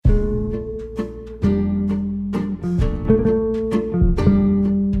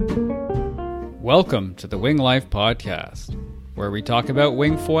Welcome to the Wing Life Podcast, where we talk about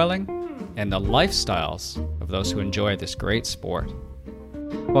wing foiling and the lifestyles of those who enjoy this great sport.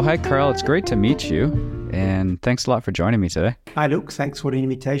 Well, hi, Karl. It's great to meet you, and thanks a lot for joining me today. Hi, Luke. Thanks for the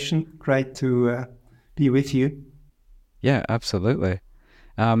invitation. Great to be with you. Yeah, absolutely.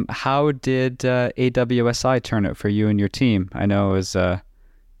 How did AWSI turn out for you and your team? I know it was a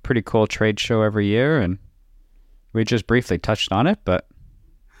pretty cool trade show every year, and we just briefly touched on it, but...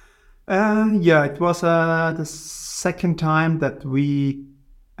 it was the second time that we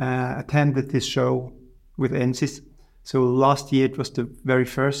attended this show with NSYS. So last year it was the very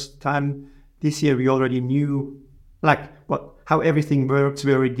first time. This year we already knew how everything works,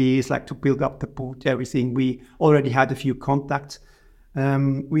 where it is, to build up the booth, everything. We already had a few contacts.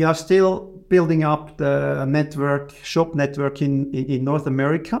 We are still building up the shop network in North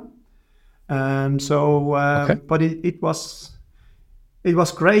America. But it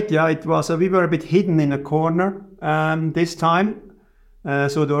was great. Yeah, it was. We were a bit hidden in a corner this time.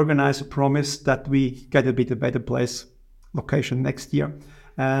 So the organizer promised that we get a bit a better location next year.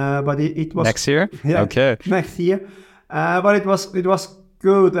 But it was next year. Yeah, okay, next year. But it was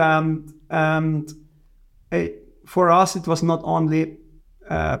good. For us, it was not only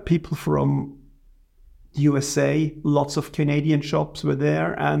people from USA. Lots of Canadian shops were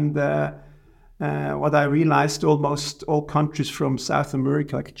there, and what I realized, almost all countries from South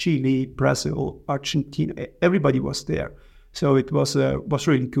America, like Chile, Brazil, Argentina, everybody was there. So it was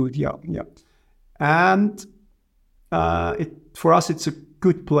really good. Yeah. And for us, it's a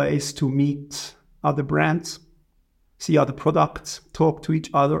good place to meet other brands, see other products, talk to each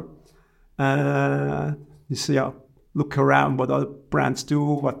other. Look around what other brands do,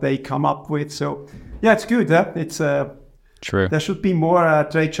 what they come up with. So yeah, it's good. It's true. There should be more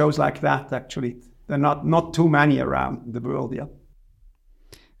trade shows like that. Actually, there are not too many around the world. Yeah.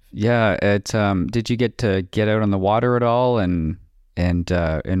 Yeah. Did you get to get out on the water at all and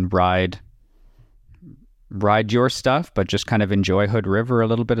ride your stuff, but just kind of enjoy Hood River a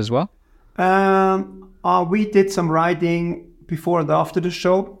little bit as well? We did some riding before and after the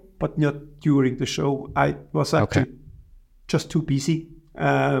show, but not during the show. I was actually just too busy. We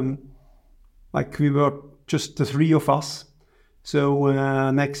were just the three of us. So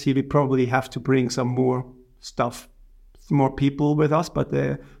next year we probably have to bring some more stuff, more people with us. But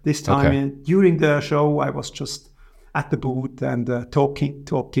this time during the show, I was just at the booth and talking,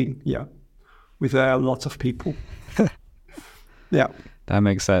 with lots of people. Yeah. That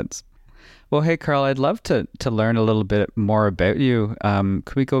makes sense. Well, hey, Karl, I'd love to learn a little bit more about you.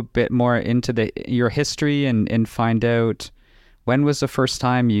 Could we go a bit more into your history and find out when was the first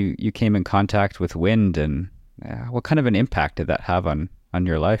time you came in contact with wind, and what kind of an impact did that have on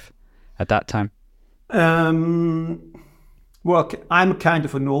your life at that time? Well, I'm kind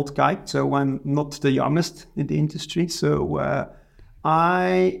of an old guy, so I'm not the youngest in the industry. So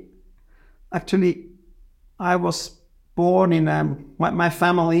I was born in my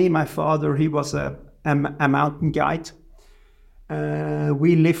family. My father, he was a mountain guide.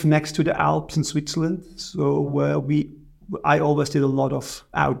 We live next to the Alps in Switzerland, so I always did a lot of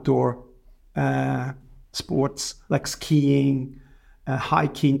outdoor sports like skiing,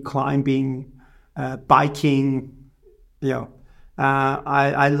 hiking, climbing, biking. Yeah,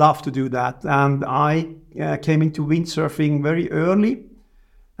 I love to do that, and I came into windsurfing very early,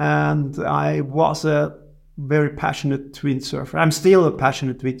 and I was a very passionate windsurfer. I'm still a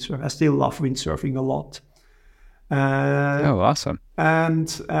passionate windsurfer. I still love windsurfing a lot. Awesome! And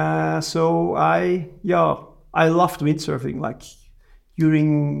so I loved windsurfing. Like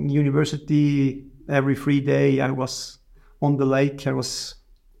during university, every free day I was on the lake. I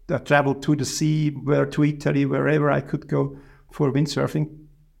traveled to the sea, to Italy, wherever I could go for windsurfing.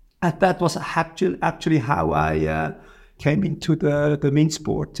 And that was actually how I came into the wind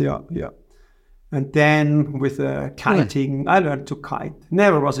sport. Yeah. And then with kiting, I learned to kite.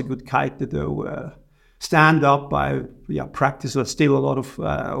 Never was a good kiter though. Stand up, I practice still a lot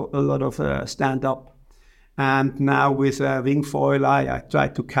of stand up. And now with wing foil, I try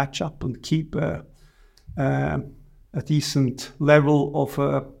to catch up and keep a decent level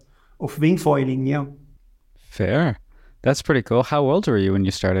of wing foiling. Yeah. Fair. That's pretty cool. How old were you when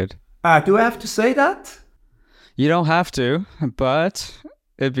you started? Do I have to say that? You don't have to, but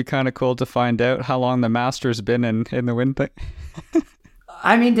it'd be kind of cool to find out how long the master's been in the wind thing.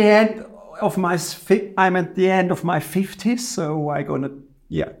 I'm at the end of my 50s, so I'm gonna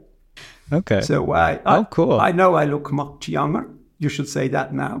Okay. So cool. I know I look much younger. You should say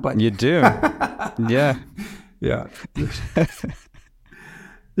that now, but you do. Yeah. Yeah.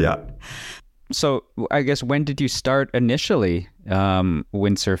 Yeah. So I guess when did you start initially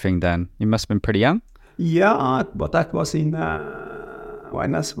windsurfing then? You must have been pretty young. Yeah, but that was in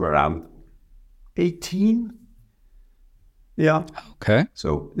when I was around 18. Yeah, Okay.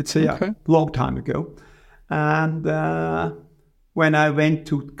 so it's a Okay. long time ago. And when I went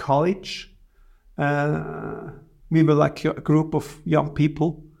to college, we were like a group of young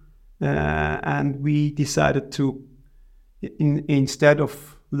people, and we decided to, instead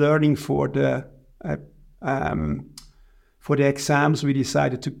of learning uh, um, for the exams, we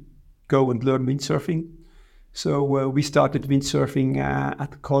decided to go and learn windsurfing. So we started windsurfing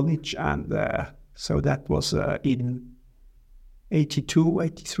at college, and so that was in 82,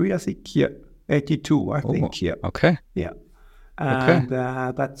 83, I think. Yeah, 82, I think. Yeah, Okay. yeah. Okay.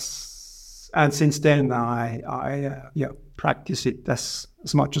 And and since then I practice it as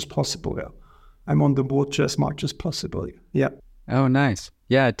much as possible. Yeah. I'm on the water as much as possible. Yeah. Oh, nice.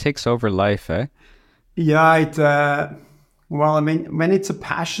 Yeah, it takes over life, eh? Yeah. Well, I mean, when it's a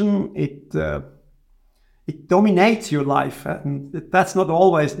passion, it dominates your life, and that's not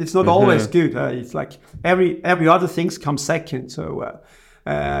always. It's not always good. It's like every other things come second. So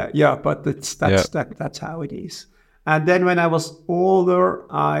yeah, but that's how it is. And then when I was older,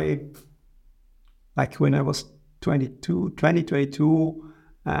 when I was 22,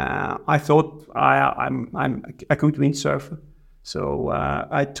 I thought I'm a good windsurfer. So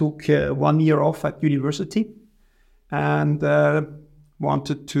I took 1 year off at university and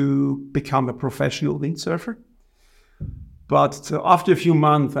wanted to become a professional windsurfer. But after a few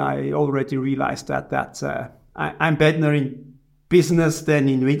months, I already realized that I'm better in business than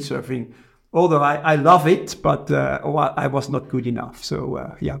in windsurfing. Although I love it, but I was not good enough.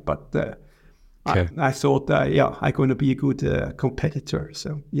 So yeah, but Okay. I thought, I'm going to be a good competitor.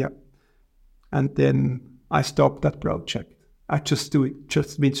 So yeah, and then I stopped that project. I just do it,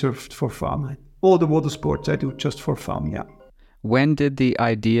 just windsurf for fun. All the water sports I do just for fun. Yeah. When did the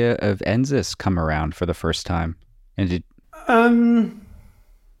idea of Ensis come around for the first time? And did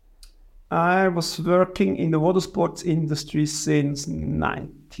I was working in the water sports industry since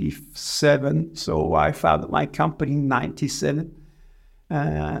 97. So I founded my company in 97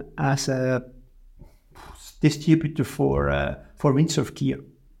 as a distributor for windsurf gear.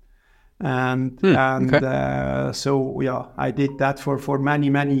 So yeah, I did that for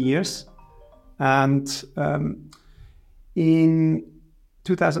many years. And in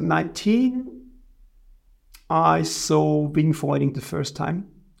 2019, I saw wingfoiling the first time.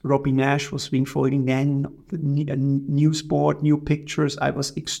 Robbie Nash was wingfoiling then, a new sport, new pictures. I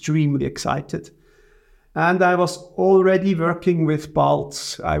was extremely excited. And I was already working with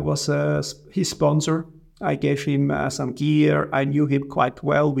Baltz. I was his sponsor. I gave him some gear. I knew him quite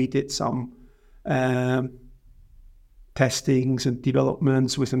well. We did some testings and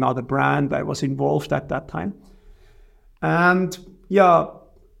developments with another brand. I was involved at that time. And yeah,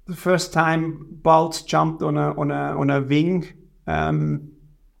 the first time Baltz jumped on a wing,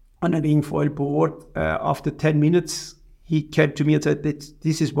 on a wing foil board, after 10 minutes, he came to me and said,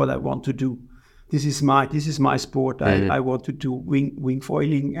 "This is what I want to do. This is my sport. I want to do wing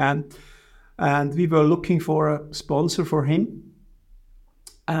foiling." And we were looking for a sponsor for him.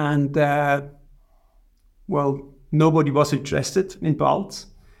 And nobody was interested in Baltz.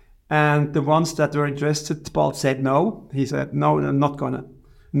 And the ones that were interested, Baltz said no. He said, "No, I'm not gonna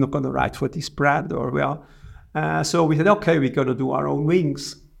ride for this brand." So we said, "Okay, we're gonna do our own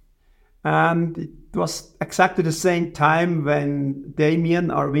wings." And it was exactly the same time when Damien,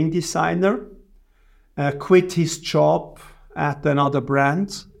 our wing designer, quit his job at another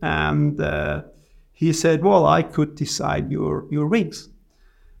brand, and he said, "Well, I could design your wings."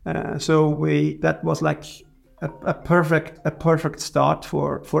 So that was like a perfect start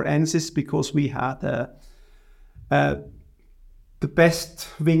for Ensis, because we had the best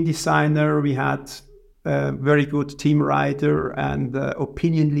wing designer. We had a very good team rider and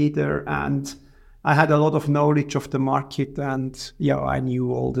opinion leader, and I had a lot of knowledge of the market, and I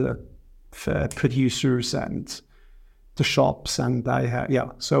knew all the producers and the shops, and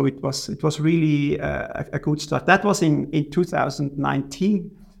so it was really a good start. That was in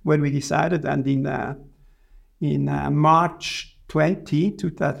 2019 when we decided, and in March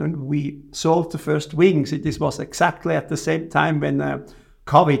 2000 we sold the first wings. This was exactly at the same time when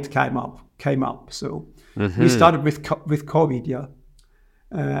COVID came up. So we started with COVID.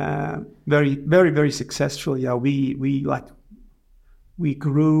 Very successful. We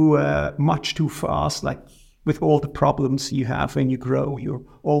grew much too fast. Like, with all the problems you have when you grow, you're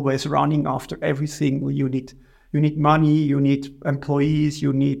always running after everything. You need money, you need employees,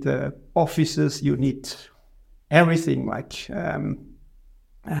 you need offices, you need everything.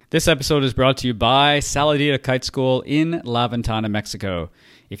 This episode is brought to you by Saladita Kite School in La Ventana, Mexico.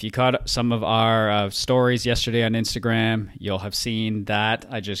 If you caught some of our stories yesterday on Instagram, you'll have seen that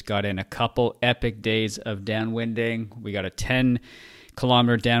I just got in a couple epic days of downwinding. We got a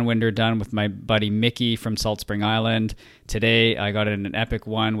 10-kilometer downwinder done with my buddy Mickey from Salt Spring Island. Today, I got in an epic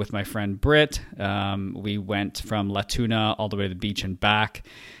one with my friend Britt. We went from La Tuna all the way to the beach and back.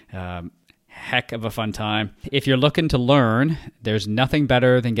 Heck of a fun time. If you're looking to learn, there's nothing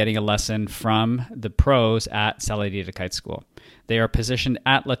better than getting a lesson from the pros at Saladita Kite School. They are positioned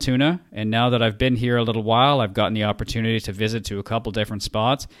at La Tuna, and now that I've been here a little while, I've gotten the opportunity to visit to a couple different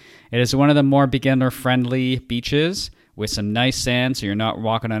spots. It is one of the more beginner-friendly beaches with some nice sand, so you're not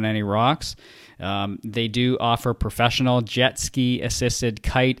walking on any rocks. They do offer professional jet ski-assisted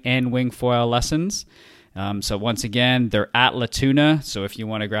kite and wing foil lessons. So once again, they're at La Tuna. So if you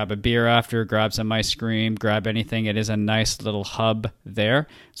want to grab a beer after, grab some ice cream, grab anything, it is a nice little hub there.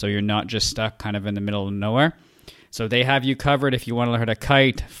 So you're not just stuck kind of in the middle of nowhere. So they have you covered if you want to learn how to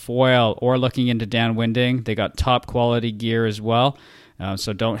kite, foil, or looking into downwinding. They got top quality gear as well.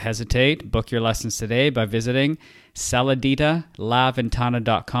 So don't hesitate. Book your lessons today by visiting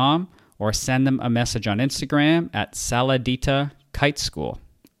saladitalaventana.com or send them a message on Instagram at Saladita Kite School,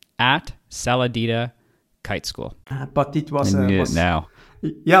 at Saladita Kite School. But it was now.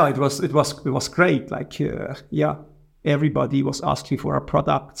 Yeah, it was great. Like everybody was asking for our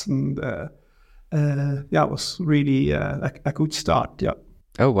products, and it was really a good start. Yeah.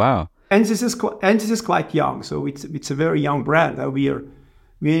 Oh wow. Ensis is quite young, so it's a very young brand. We're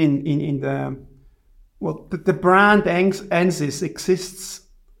in the brand Ensis exists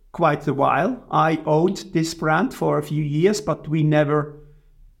quite a while. I owned this brand for a few years, but we never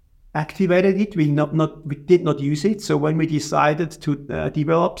activated it. We did not use it. So when we decided to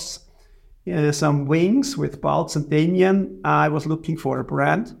develop some wings with Balz and Damien, I was looking for a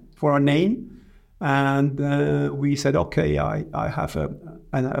brand, for a name, and we said, okay, I have a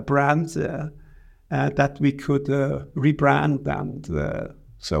brand that we could rebrand, and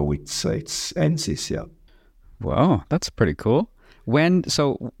so it's Ensis. Yeah. Wow, that's pretty cool. When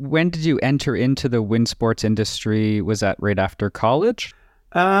did you enter into the wind sports industry? Was that right after college?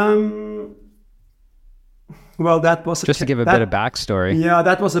 Well, that was just to give a bit of backstory. Yeah,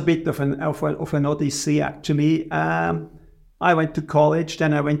 that was a bit of an odyssey actually. I went to college,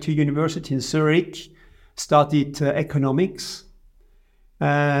 then I went to university in Zurich, studied economics,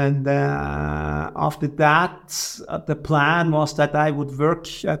 and after that, the plan was that I would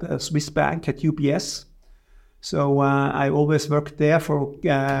work at a Swiss bank at UBS. So I always worked there for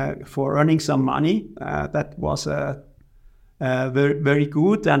earning some money. That was very, very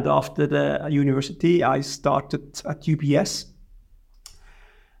good. And after the university, I started at UBS.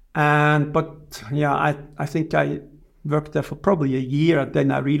 But I think I worked there for probably a year, and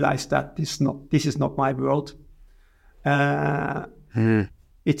then I realized that this is not my world. And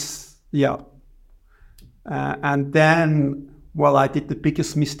then, I did the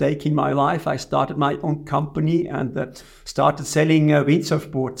biggest mistake in my life. I started my own company and started selling windsurf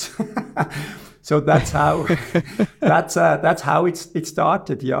boards. So that's how it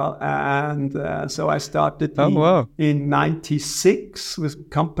started, yeah. And so I started in '96 with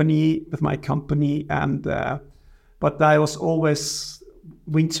my company, and but I was always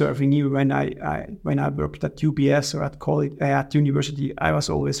windsurfing. Even when I worked at UBS or at college, at university, I was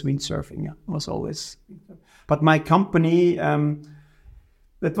always windsurfing. I was always. But my company,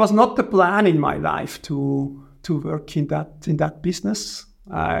 that was not the plan in my life to work in that business.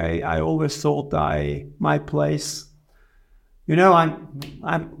 I always thought my place,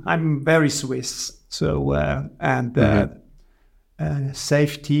 I'm very Swiss, so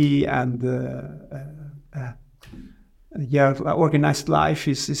safety and organized life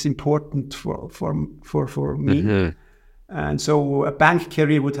is important for me, and so a bank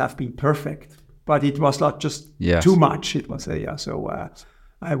career would have been perfect, but it was not just too much. It was so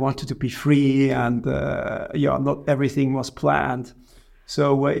I wanted to be free, and not everything was planned.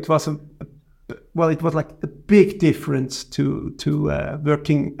 So it was like a big difference to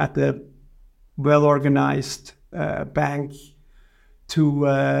working at a well-organized bank to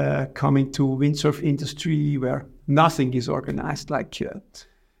coming to windsurf industry where nothing is organized. Like it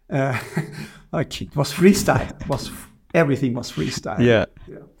was freestyle. Everything was freestyle. Yeah.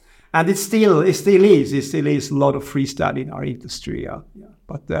 And it still is. It still is a lot of freestyle in our industry. Yeah.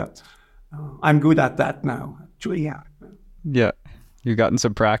 But I'm good at that now. Actually, yeah. Yeah. You've gotten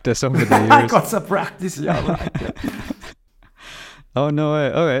some practice over the years. I got some practice, yeah, right. Yeah. Oh, no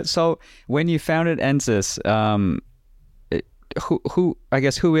way. Okay, so when you founded Ensis, who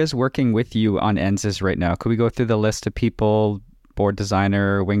is working with you on Ensis right now? Could we go through the list of people board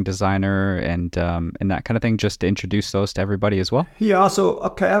designer, wing designer, and that kind of thing, just to introduce those to everybody as well? Yeah, so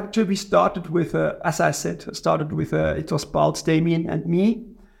okay, actually we started with, as I said, it was Balz, Damien and me.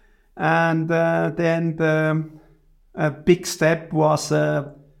 And then the big step was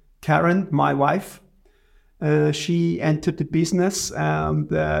Karen, my wife. She entered the business,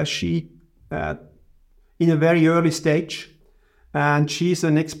 and she in a very early stage, and she's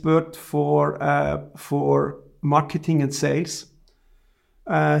an expert for marketing and sales.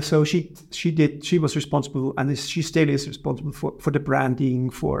 So she was responsible, and she still is responsible for the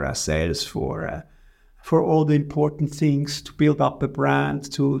branding, for sales, for all the important things to build up a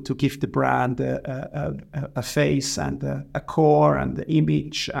brand, to give the brand a face and a core and the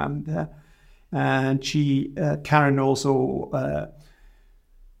image, and she Karen also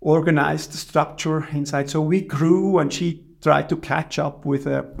organized the structure inside. So we grew, and she tried to catch up with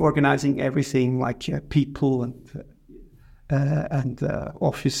organizing everything, like people and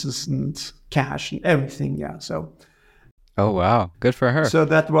offices and cash and everything. Yeah, so. Oh wow, good for her. So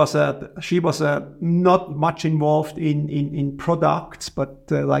that was she was not much involved in products,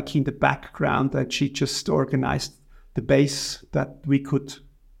 but like in the background, that she just organized the base that we could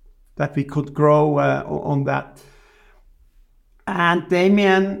grow on that. And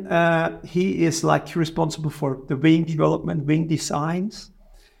Damien, he is like responsible for the wing development, wing designs.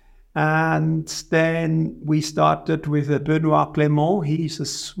 And then we started with Benoit Clément. He's a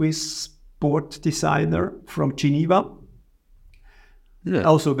Swiss board designer from Geneva. Yeah.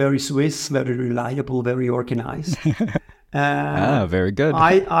 Also very Swiss, very reliable, very organized. Very good.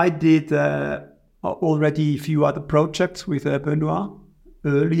 I did already a few other projects with Benoit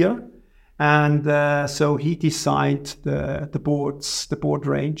earlier. And so he designed the boards, the board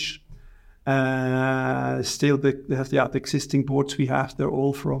range. Still the existing boards we have, they're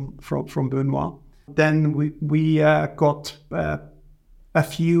all from Benoit. Then we got a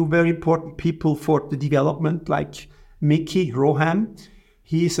few very important people for the development, like Mickey Roham.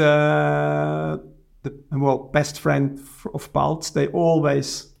 He's the best friend of Balz. They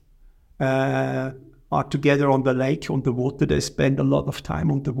always are together on the lake, on the water. They spend a lot of time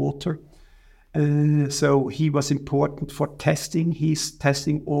on the water. So he was important for testing. He's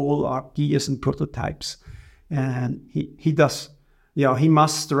testing all our gears and prototypes. And he does, he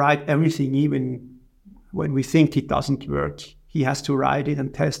must write everything, even when we think it doesn't work. He has to write it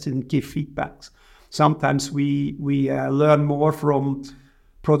and test it and give feedbacks. Sometimes we learn more from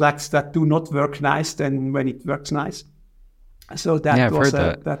products that do not work nice than when it works nice. So that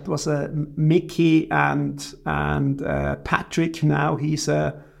was Mickey and Patrick. Now he's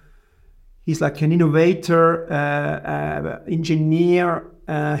like an innovator, engineer.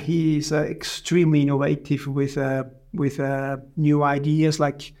 He's extremely innovative with new ideas.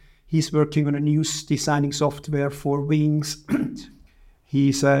 Like he's working on a new designing software for wings.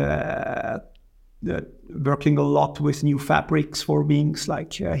 He's working a lot with new fabrics for wings.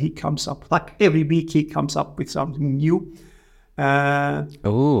 Like he comes up, like every week he comes up with something new.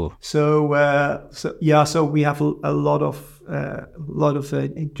 So we have a lot of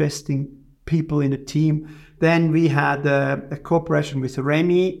interesting people in the team. Then we had a cooperation with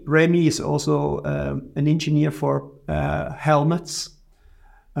Remy. Remy is also an engineer for helmets.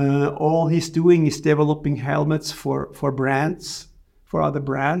 All he's doing is developing helmets for brands, for other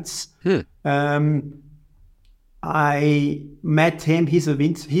brands. I met him. He's a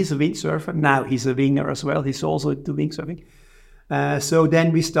windsurfer. Now he's a winger as well. He's also into windsurfing. So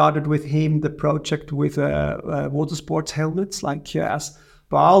then we started with him the project with water sports helmets, like as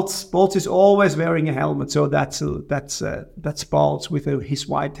Balz is always wearing a helmet, so that's Balz with his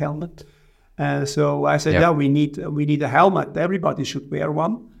white helmet. So I said, we need a helmet. Everybody should wear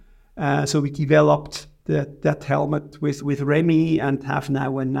one. So we developed that helmet with Remy and have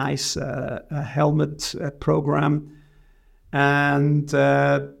now a nice helmet program. And we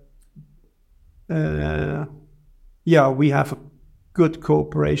have a good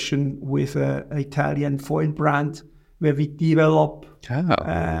cooperation with an Italian foil brand where we develop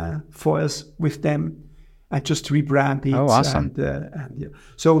foils with them and just rebrand it. Oh, awesome!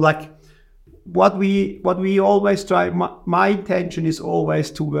 So like what we always try. My intention is always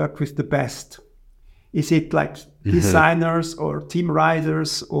to work with the best. Is it like designers or team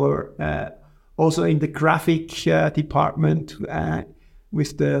riders or also in the graphic department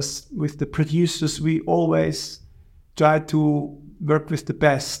with the producers? We always try to work with the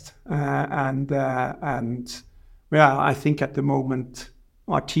best, and I think at the moment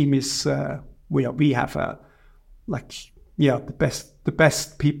our team is we have the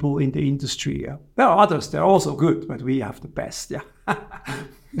best people in the industry. There are others; they're also good, but we have the best. Yeah.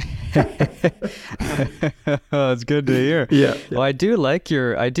 Oh, it's good to hear. Yeah, Well, yeah. I do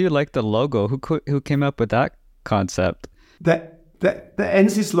like the logo. Who came up with that concept? The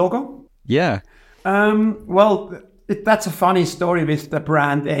Ensis logo. Yeah. Well, that's a funny story with the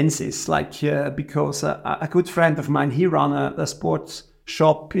brand Ensis, like because a good friend of mine, he ran a sports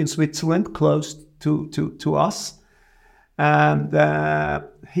shop in Switzerland close to us, and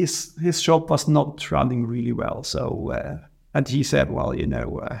his shop was not running really well. So and he said, well,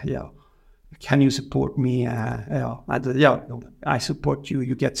 yeah, can you support me? Yeah, I support you.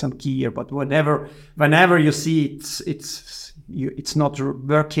 You get some gear, but whenever you see it's not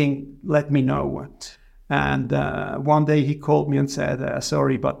working, let me know. And one day he called me and said,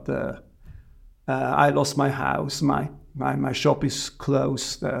 sorry, but I lost my house. My shop is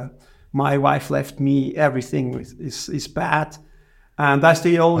closed. My wife left me. Everything is bad, and I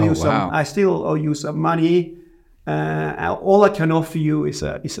still owe Oh, you wow. some money. All I can offer you is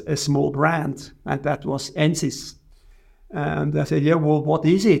a small brand, and that was Ensis. And I said, yeah, well, what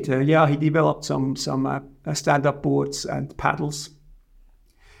is it? Yeah, he developed some stand-up boards and paddles.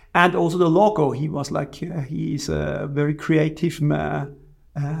 And also the logo, he was like, he's a very creative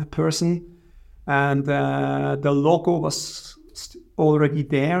person. And the logo was already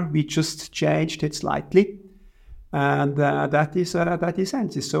there. We just changed it slightly. And that is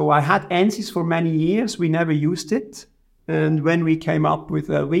Ensis. So I had Ensis for many years. We never used it. And when we came up with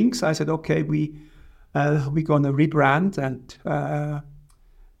Wings, I said, okay, we're gonna rebrand and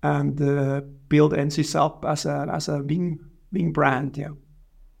build Ensis up as a wing brand. Yeah.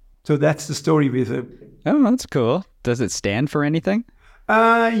 So that's the story with it. Oh, that's cool. Does it stand for anything?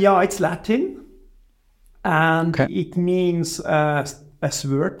 Yeah, it's Latin, and Okay. it means a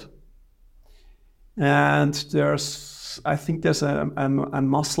sword. And I think there's a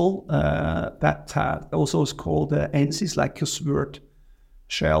muscle that also is called ensis, like a sword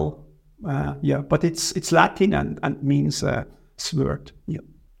shell. Yeah, but it's Latin and means sword. Yeah.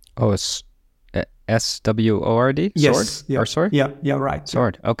 Oh, it's SWORD? Yes. Sword? Yeah. Or sword? Yeah. Yeah. Right.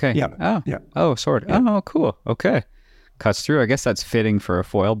 Sword. Okay. Yeah. Oh. Yeah. Oh, sword. Yeah. Oh, cool. Okay. Cuts through. I guess that's fitting for a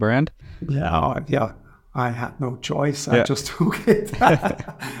foil brand. Yeah. Yeah. I had no choice. I Yeah. just took it.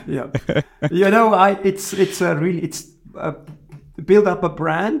 Yeah. It's build up a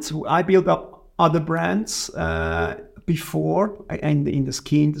brand. I built up other brands before in the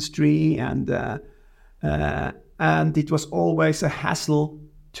ski industry, and it was always a hassle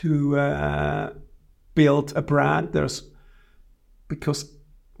to build a brand. Because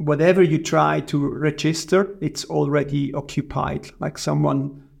whatever you try to register, it's already occupied. Like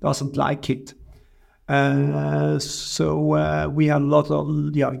someone doesn't like it. So we had a lot of,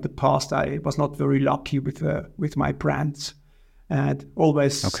 in the past I was not very lucky with my brands, and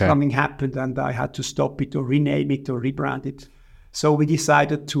always something happened and I had to stop it or rename it or rebrand it. So we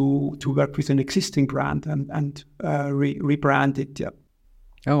decided to work with an existing brand and rebrand it. Yeah.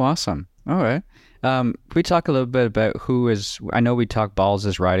 Oh, awesome. All right. Can we talk a little bit about I know we talked Balls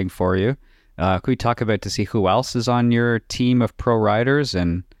is riding for you. Could we talk about to see who else is on your team of pro riders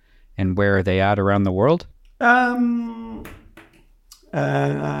and where are they at around the world?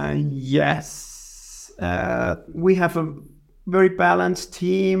 Yes. We have a very balanced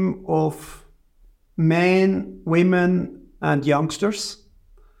team of men, women, and youngsters.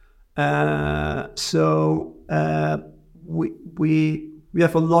 So we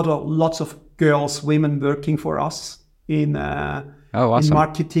have lots of girls, women working for us in awesome. in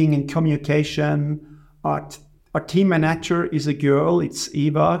marketing and communication. Our team manager is a girl. It's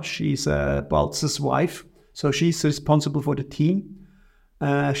Eva. She's Balz's wife. So she's responsible for the team.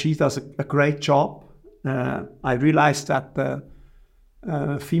 She does a great job. I realized that the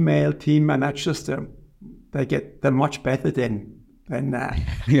female team managers, they're much better than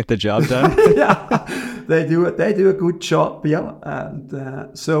Get the job done. yeah, they do a good job. Yeah,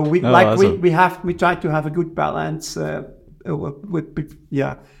 and so we awesome. we try to have a good balance and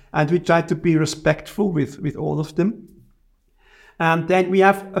we try to be respectful with all of them. And then we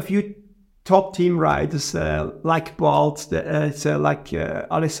have a few top team riders like Balt, like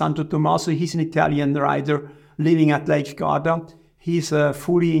Alessandro Tommaso. He's an Italian rider living at Lake Garda. He's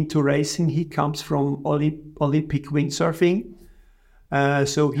fully into racing. He comes from Olympic windsurfing.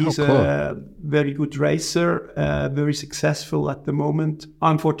 So he's cool. a very good racer, very successful at the moment.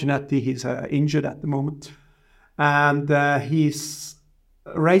 Unfortunately, he's injured at the moment. And he's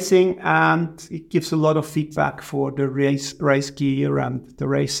racing, and it gives a lot of feedback for the race gear and the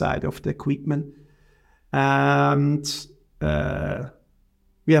race side of the equipment. And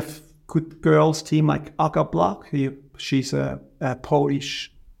we have good girls team like Aga Black. She's a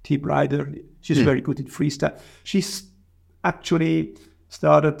Polish team rider. She's very good in freestyle. She's actually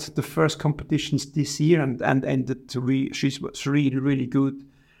started the first competitions this year and ended. She was really, really good.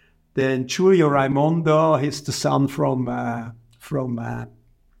 Then Giulio Raimondo, he's the son from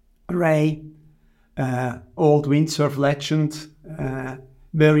Ray, old windsurf legend,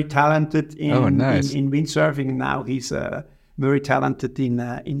 very talented in nice. in windsurfing. Now he's very talented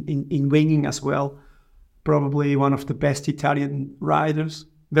in winging as well. Probably one of the best Italian riders.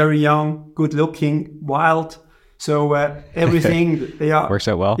 Very young, good looking, wild. So everything they are Works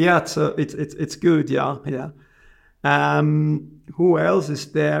out well. Yeah, it's good. Yeah. Who else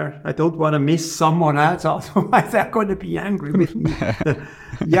is there? I don't want to miss someone else, otherwise they're going to be angry with me.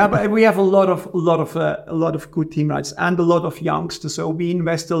 Yeah, but we have a lot of good team riders and a lot of youngsters. So we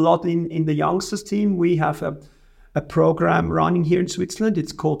invest a lot in the youngsters team. We have a program running here in Switzerland.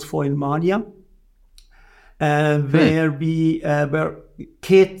 It's called Foil Mania, where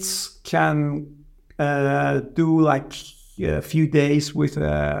kids can do like a few days with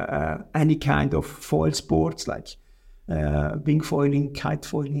any kind of foil sports like wing foiling, kite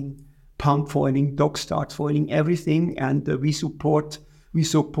foiling, pump foiling, dog start foiling, everything, and we support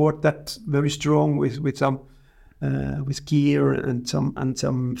that very strong with some with gear and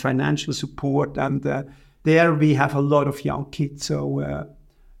some financial support, and there we have a lot of young kids. So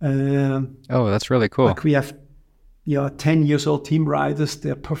that's really cool. Like we have 10 years old team riders.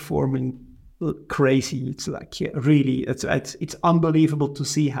 They're performing crazy. It's like really it's unbelievable to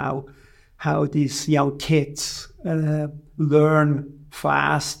see how these young kids learn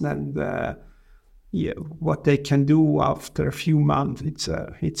fast and what they can do after a few months. It's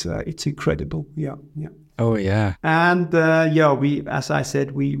incredible. Yeah. Oh yeah. And we, as I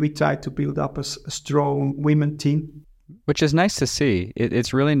said, we try to build up a strong women team, which is nice to see.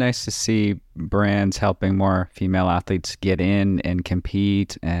 It's really nice to see brands helping more female athletes get in and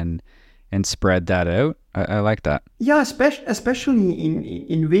compete and spread that out. I like that. Yeah, especially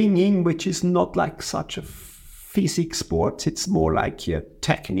in winging, which is not like such a physics sport. It's more like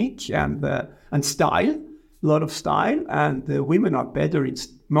technique and style, a lot of style. And women are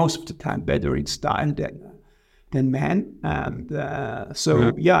most of the time better in style than men. And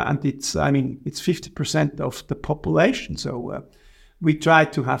and it's 50% of the population. So we try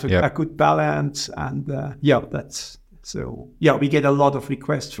to have a good balance. And we get a lot of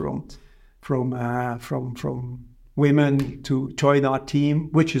requests from women to join our team,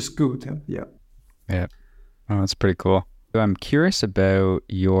 which is good. Yeah. Oh, that's pretty cool. I'm curious about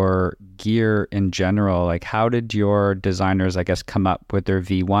your gear in general. Like, how did your designers, I guess, come up with their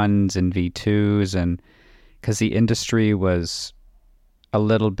V1s and V2s? And because the industry was a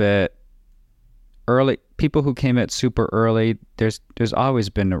little bit early, people who came out super early, there's always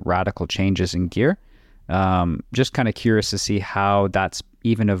been radical changes in gear. Just kind of curious to see how that's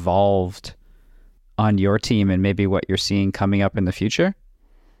even evolved on your team and maybe what you're seeing coming up in the future.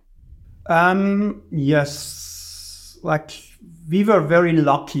 Yes, like we were very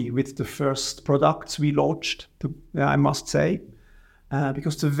lucky with the first products we launched, I must say,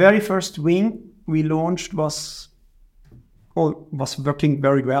 because the very first wing we launched was working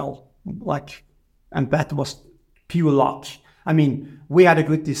very well, and that was pure luck. I mean, we had a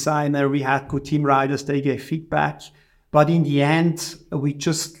good designer, we had good team riders, they gave feedback, but in the end, we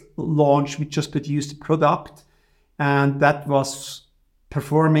just produced a product, and that was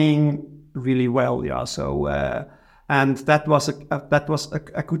performing really well. Yeah, so and that was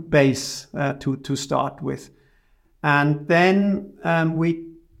a good base to start with, and then we,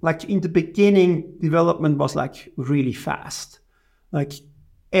 like, in the beginning, development was like really fast. Like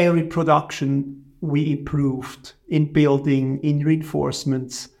every production we improved in building, in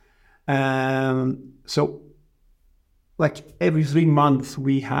reinforcements. So like every 3 months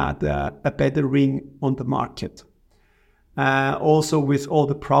we had a better wing on the market. Also with all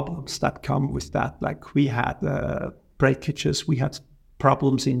the problems that come with that, like we had breakages, we had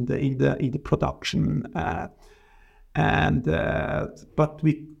problems in the production, but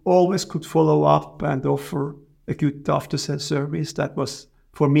we always could follow up and offer a good after-sale service. That was,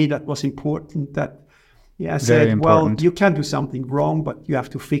 for me, that was important. That I said, well, you can do something wrong, but you have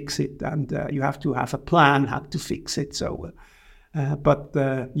to fix it, and you have to have a plan how to fix it. So,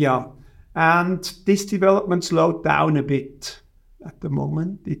 and this development slowed down a bit at the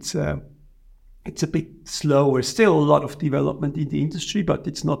moment. It's a bit slower. Still a lot of development in the industry, but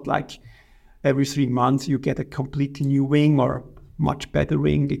it's not like every 3 months you get a completely new wing or much better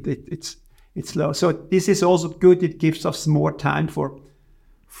wing. It's slow. So this is also good. It gives us more time for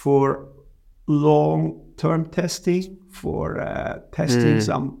long-term testing, for testing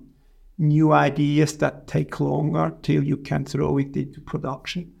some new ideas that take longer till you can throw it into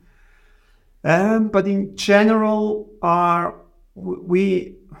production. But in general, our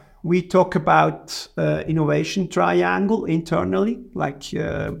we we talk about innovation triangle internally. Like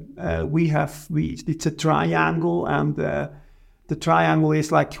it's a triangle, and the triangle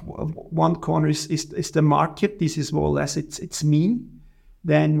is like one corner is the market. This is more or less it's me.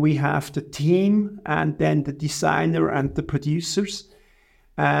 Then we have the team, and then the designer and the producers.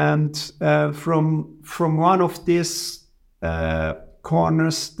 And from one of these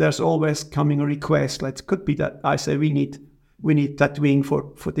corners, there's always coming a request. Like it could be that I say we need that wing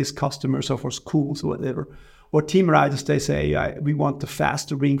for these customers or for schools or whatever. Or team riders, they say we want a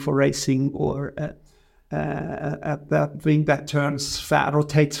faster wing for racing, or that wing that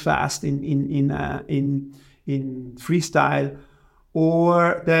rotates fast in freestyle.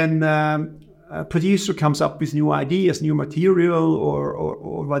 Or then a producer comes up with new ideas, new material,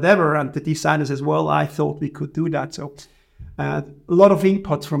 or whatever, and the designer says, well, I thought we could do that. So a lot of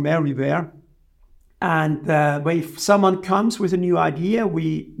input from everywhere. And if someone comes with a new idea,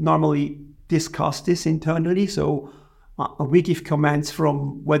 we normally discuss this internally. So we give comments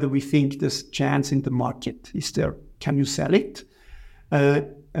from whether we think there's chance in the market. Is there? Can you sell it?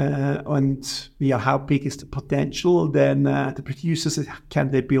 And how big is the potential? Then the producers say,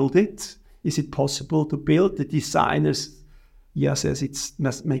 can they build it? Is it possible to build? The designers, says it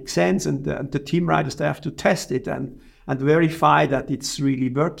must make sense, and the team riders, they have to test it and verify that it's really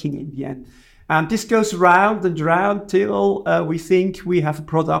working in the end. And this goes round and round till we think we have a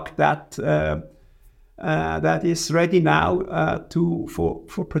product that is ready now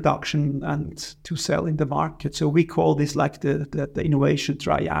for production and to sell in the market. So we call this like the innovation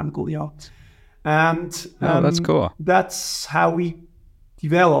triangle, And that's cool. That's how we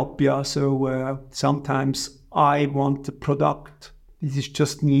develop, So sometimes I want the product, this is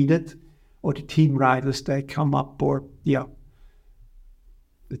just needed, or the team riders, they come up, or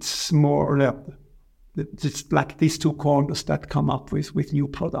it's more. It's like these two corners that come up with new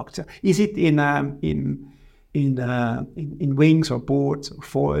products. Is it in wings or boards or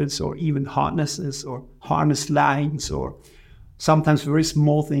foils or even harnesses or harness lines, or sometimes very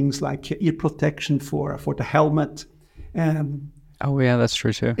small things like ear protection for the helmet. That's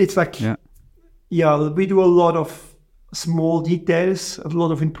true too. It's like we do a lot of small details, a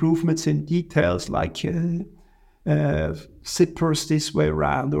lot of improvements in details, like zippers this way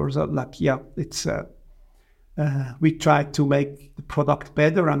around, or it's. We try to make the product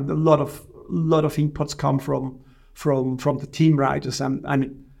better, and a lot of inputs come from the team riders.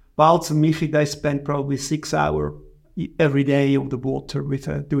 And Waltz and Michi, they spend probably 6 hours every day on the water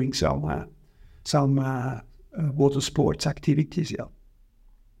with doing some water sports activities.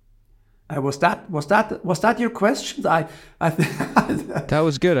 Was that your question? That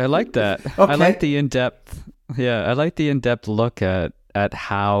was good. I like that. Okay. I like the in-depth. Yeah, I like the in-depth look at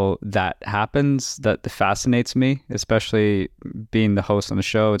how that happens. That fascinates me, especially being the host on the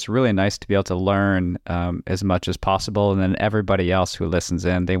show. It's really nice to be able to learn as much as possible, and then everybody else who listens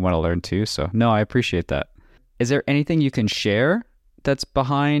in, they want to learn too. So no, I appreciate that. Is there anything you can share that's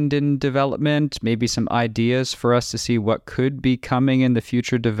behind in development? Maybe some ideas for us to see what could be coming in the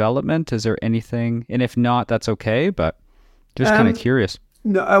future development? Is there anything? And if not, that's okay, but just kind of curious.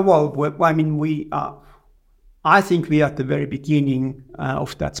 No, I mean, I think we are at the very beginning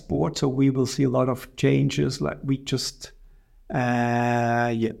of that sport, so we will see a lot of changes. Like we just,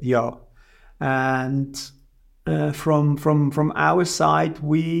 and from our side,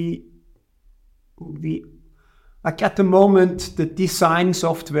 we like at the moment the design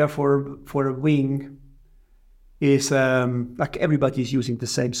software for a wing is like everybody is using the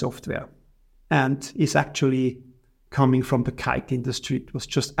same software, and is actually coming from the kite industry. It was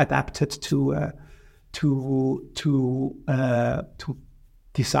just adapted to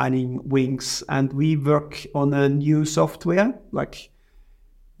designing wings, and we work on a new software, like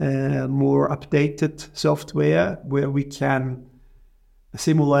more updated software, where we can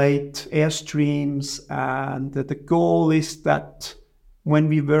simulate airstreams. And the goal is that when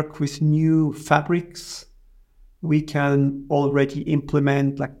we work with new fabrics, we can already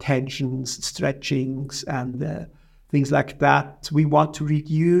implement like tensions, stretchings, and things like that. We want to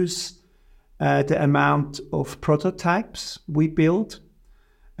reduce the amount of prototypes we build.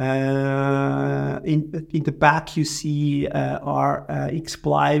 In the back, you see our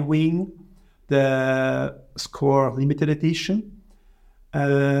X-Ply wing, the Score limited edition.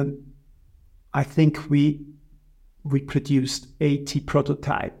 I think we produced 80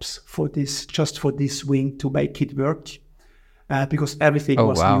 prototypes for this wing to make it work, because everything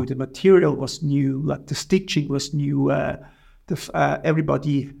was new. The material was new, like the stitching was new.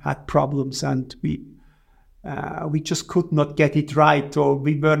 Everybody had problems, and we just could not get it right, or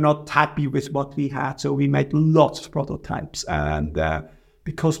we were not happy with what we had. So we made lots of prototypes, and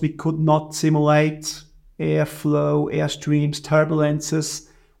because we could not simulate airflow, airstreams, turbulences,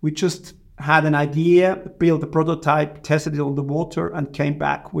 we just had an idea, built a prototype, tested it on the water, and came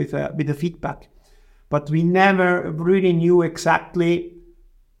back with a feedback. But we never really knew exactly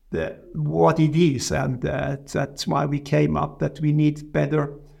what it is, and that's why we came up that we need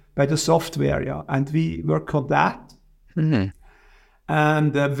better software, yeah, and we work on that. Mm-hmm.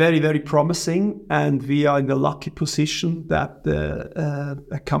 And very, very promising, and we are in the lucky position that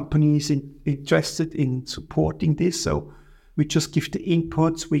a company is interested in supporting this. So we just give the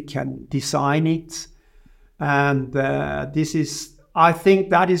inputs, we can design it, and I think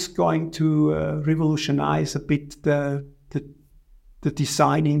that is going to revolutionize a bit the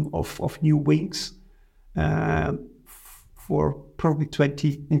designing of new wings for probably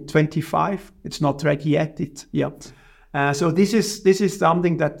 2025. It's not ready yet. So this is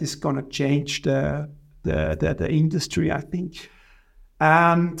something that is going to change the industry, I think.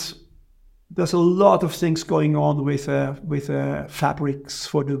 And there's a lot of things going on with fabrics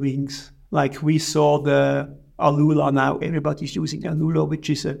for the wings. Like we saw the Alula now. Everybody's using Alula,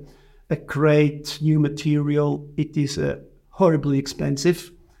 which is a great new material. It is horribly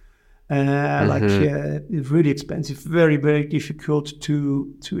expensive. Really expensive, very, very difficult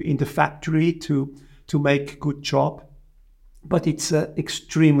to in the factory to make a good job. But it's an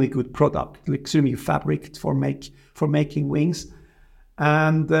extremely good product, extremely fabric for making wings.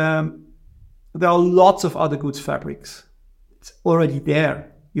 And there are lots of other good fabrics. It's already there.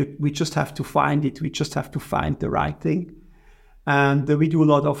 We just have to find it. We just have to find the right thing. And we do a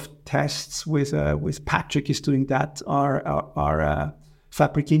lot of tests with Patrick is doing that, our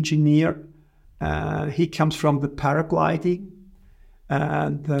fabric engineer. He comes from the paragliding.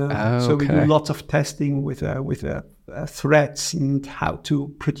 And so we do lots of testing with threads and how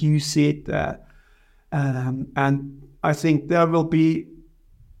to produce it. And I think there will be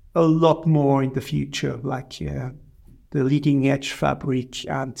a lot more in the future, like the leading edge fabric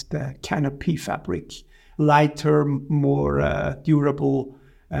and the canopy fabric, lighter, more durable.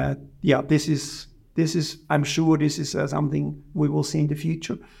 This is I'm sure this is something we will see in the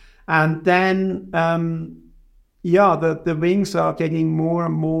future. And then the wings are getting more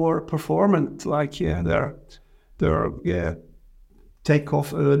and more performant. Like they're take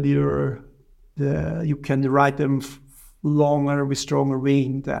off earlier. You can ride them longer with stronger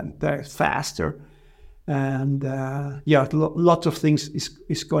wind, and they're faster. And lots of things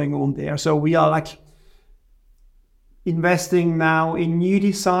is going on there. So we are like investing now in new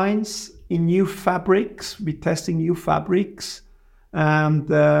designs, in new fabrics. We're testing new fabrics. And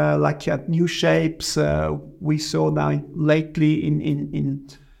new shapes, we saw now lately in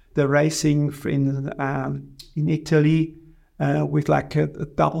the racing in Italy with like a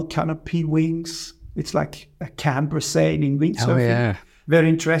double canopy wings. It's like a camber sail in windsurfing. Oh, yeah. Very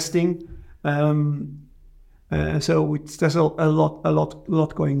interesting. So there's a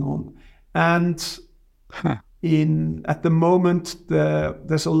lot going on, and at the moment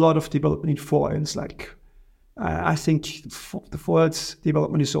there's a lot of development in foils. Like I think the foils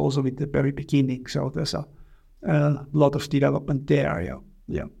development is also at the very beginning. So there's a lot of development there.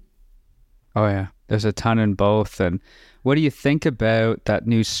 Yeah. Oh yeah, there's a ton in both. And what do you think about that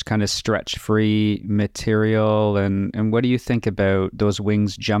new kind of stretch-free material? And what do you think about those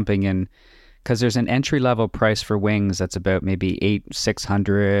wings jumping in? Because there's an entry-level price for wings that's about maybe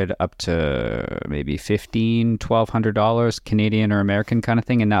 $600 up to maybe $1,500-$1,200 Canadian or American kind of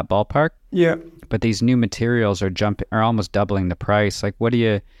thing in that ballpark. Yeah. But these new materials are almost doubling the price. Like, what do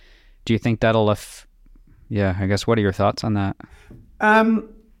you think that'll? I guess what are your thoughts on that?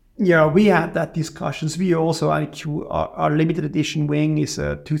 We had that discussions. We also our limited edition wing is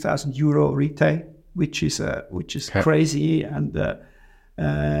a €2,000 retail, which is crazy, and the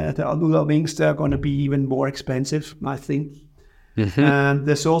Alula wings, they're going to be even more expensive, I think. Mm-hmm. And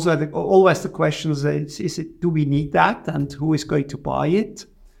there's also always the question: do we need that, and who is going to buy it?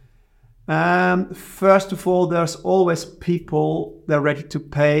 First of all, there's always people that are ready to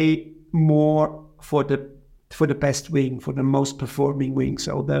pay more for the best wing, for the most performing wing.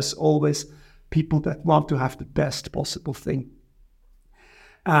 So there's always people that want to have the best possible thing.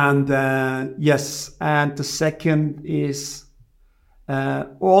 And yes, and the second is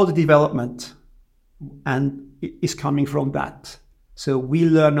all the development and is coming from that. So we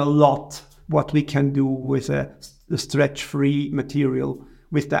learn a lot what we can do with the stretch-free material,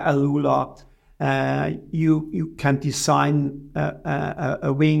 with the Alula. You can design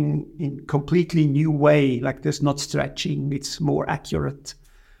a wing in completely new way, like there's not stretching, it's more accurate.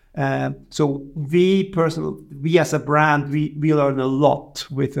 So we as a brand, we learn a lot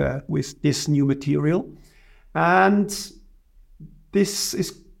with this new material, and this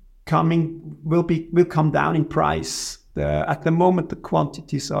is will come down in price. At the moment, the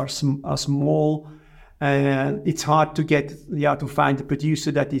quantities are small, and it's hard to find a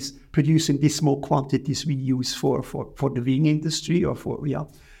producer that is producing these small quantities we use for the wing industry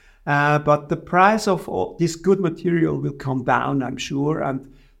but the price of all this good material will come down, I'm sure.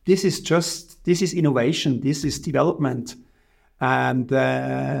 And this is innovation, this is development, and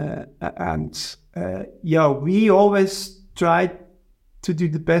we always try to do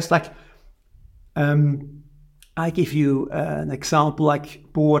the best. Like I give you an example,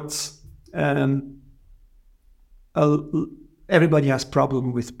 like boards. Everybody has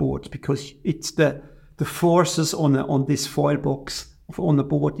problem with boards because it's the forces on this foil box on the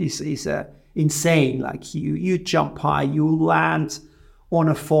board is insane. Like you jump high, you land on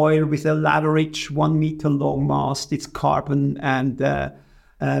a foil with a ladder-edge 1 meter long mast. It's carbon and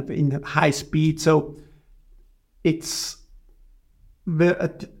in high speed. So it's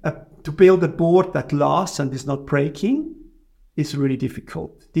to build a board that lasts and is not breaking is really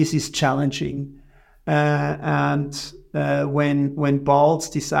difficult. This is challenging. When Balz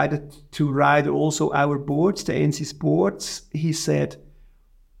decided to ride also our boards, the NC's boards, he said,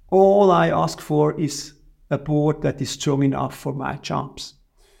 all I ask for is a board that is strong enough for my jumps.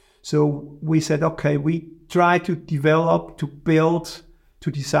 So we said, okay, we try to develop, to build,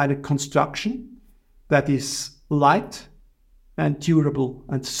 to design a construction that is light and durable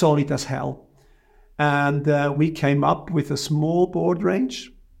and solid as hell. And we came up with a small board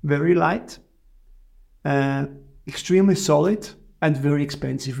range, very light, extremely solid and very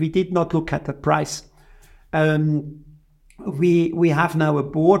expensive. We did not look at the price. We have now a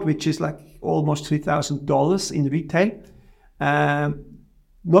board which is like almost $3,000 in retail.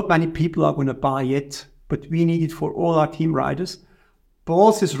 Not many people are going to buy it, but we need it for all our team riders.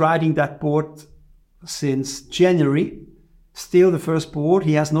 Balz is riding that board since January. Still the first board.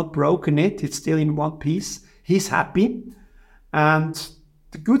 He has not broken it. It's still in one piece. He's happy. And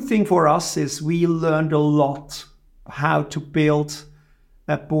the good thing for us is we learned a lot how to build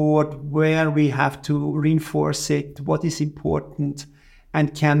a board, where we have to reinforce it, what is important,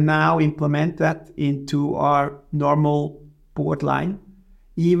 and can now implement that into our normal board line,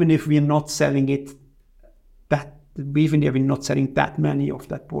 even if we're not selling that many of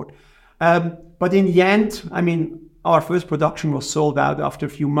that board. But in the end, I mean, our first production was sold out after a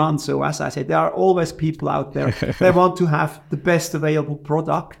few months. So as I said, there are always people out there they want to have the best available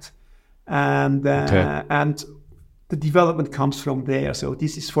product, and the development comes from there. So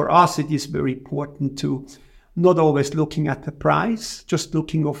this is, for us, it is very important to not always looking at the price, just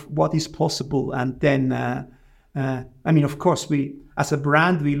looking of what is possible. And then, I mean, of course, we as a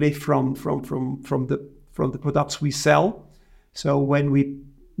brand, we live from the products we sell. So when we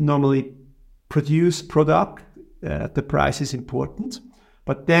normally produce product, the price is important.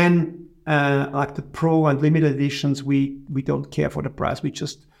 But then, like the Pro and limited editions, we don't care for the price. We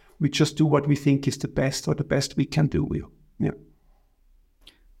just do what we think is the best, or the best we can do. Yeah.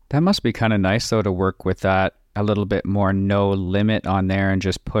 That must be kind of nice, though, to work with that a little bit more no limit on there and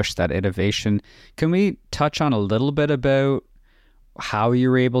just push that innovation. Can we touch on a little bit about how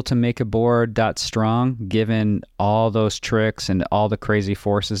you're able to make a board that strong, given all those tricks and all the crazy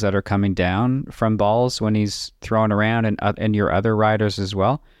forces that are coming down from Balz when he's throwing around, and your other riders as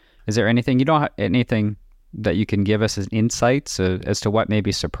well? Is there anything that you can give us as insights as to what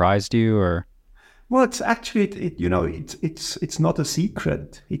maybe surprised you? Or well, it's actually it's not a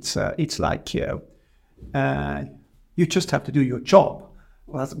secret. It's like you just have to do your job.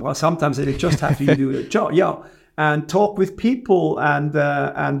 Well, sometimes you just have to do your job. Yeah. And talk with people and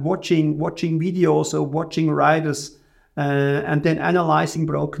watching videos or watching riders, and then analyzing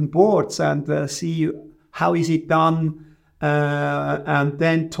broken boards and see how is it done, and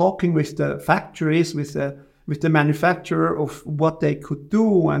then talking with the factories, with the manufacturer of what they could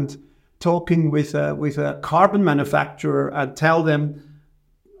do, and talking with a carbon manufacturer and tell them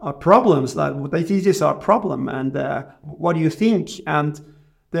our problems, like this is our problem, and what do you think? And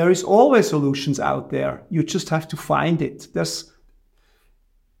there is always solutions out there. You just have to find it.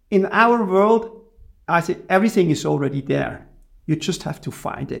 In our world, I think everything is already there. You just have to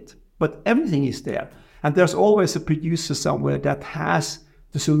find it. But everything is there. And there's always a producer somewhere that has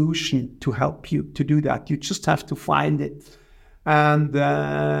the solution to help you to do that. You just have to find it. And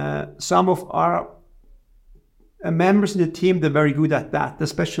some of our members in the team, they're very good at that,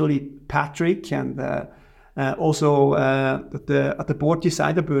 especially Patrick and Also, at the board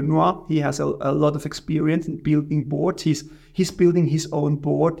designer Benoit, he has a lot of experience in building boards. He's building his own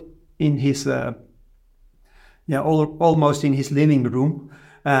board in his almost in his living room.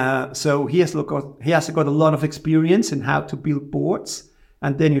 So he has got a lot of experience in how to build boards,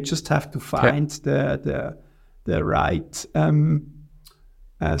 and then you just have to find the right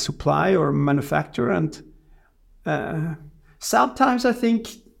supply or manufacturer. And sometimes I think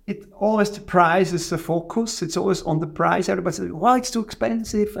the price is the focus. It's always on the price. Everybody says, "Well, it's too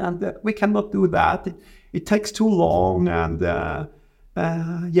expensive, and we cannot do that. It takes too long." And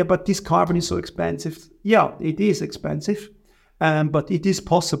but this carbon is so expensive. Yeah, it is expensive, but it is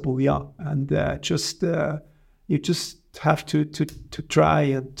possible. Yeah, and you just have to try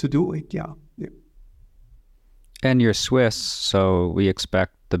and to do it. Yeah. And you're Swiss, so we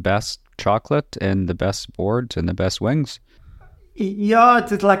expect the best chocolate and the best boards and the best wings. Yeah,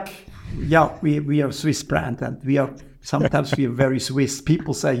 it's like, we are a Swiss brand, and we are very Swiss.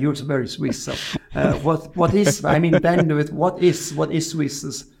 People say you're very Swiss. So what is? I mean, then what is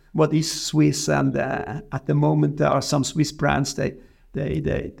Swiss? What is Swiss? And at the moment, there are some Swiss brands. They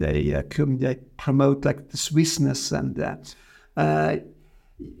promote like the Swissness, and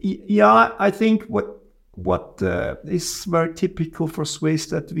I think what is very typical for Swiss,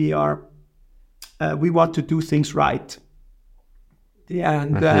 that we want to do things right.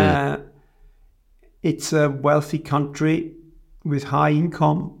 And it's a wealthy country with high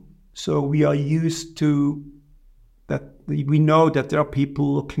income, so we are used to that. We know that there are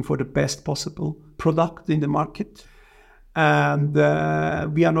people looking for the best possible product in the market, and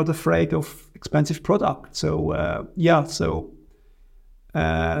we are not afraid of expensive products. So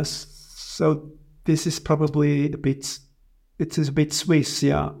so this is probably it is a bit Swiss.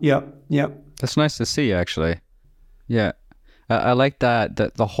 Yeah. That's nice to see, actually. Yeah. I like that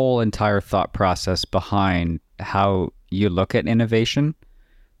the whole entire thought process behind how you look at innovation,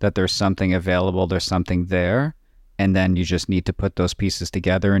 that there's something available, there's something there, and then you just need to put those pieces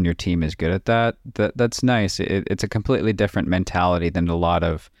together, and your team is good at that. That's nice. It's a completely different mentality than a lot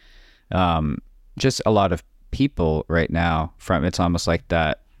of people right now. It's almost like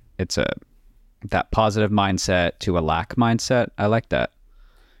that. It's that positive mindset to a lack mindset. I like that.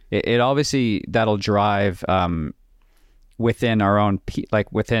 It obviously, that'll drive within our own,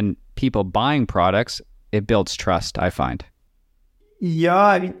 within people buying products, it builds trust, I find. Yeah,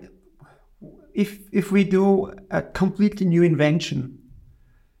 I mean, if we do a completely new invention,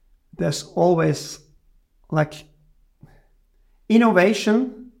 there's always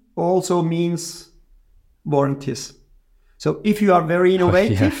innovation also means warranties. So if you are very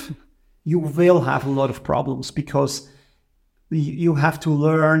innovative, you will have a lot of problems, because you have to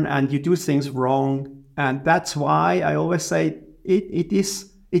learn and you do things wrong. And that's why I always say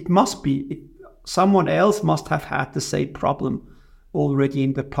someone else must have had the same problem already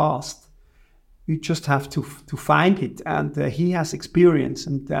in the past. You just have to find it, and he has experience.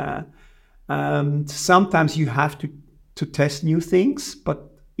 And sometimes you have to test new things,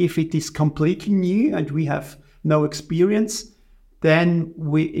 but if it is completely new and we have no experience, then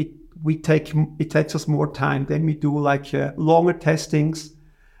it takes us more time. Then we do longer testings.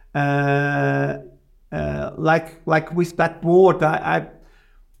 Like with that board,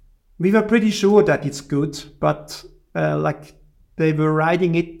 we were pretty sure that it's good, but they were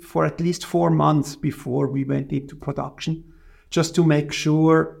writing it for at least 4 months before we went into production, just to make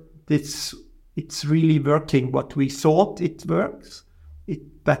sure it's really working what we thought it works,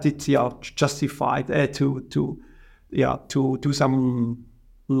 that it's justified to do some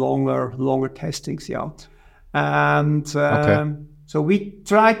longer testings. And so we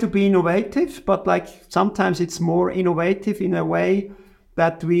try to be innovative, but sometimes it's more innovative in a way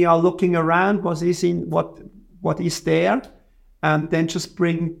that we are looking around what is there, and then just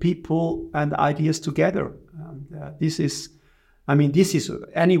bring people and ideas together. And this is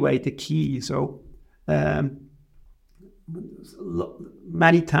anyway the key. So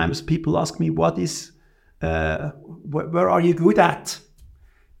many times people ask me, where are you good at?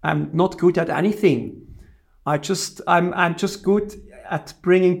 I'm not good at anything. I'm just good at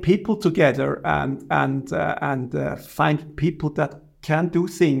bringing people together and find people that can do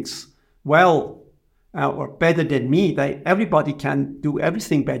things well or better than me. Everybody can do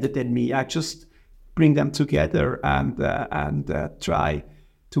everything better than me. I just bring them together and try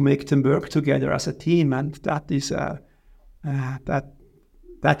to make them work together as a team, and that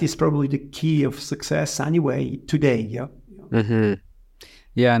is probably the key of success anyway today. Yeah. Mm-hmm.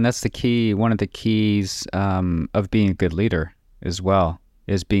 Yeah, and that's the key. One of the keys of being a good leader as well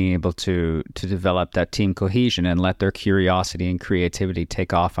is being able to develop that team cohesion and let their curiosity and creativity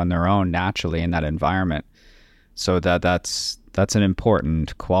take off on their own naturally in that environment. So that's an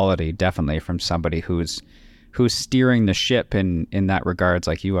important quality, definitely, from somebody who's steering the ship in that regards,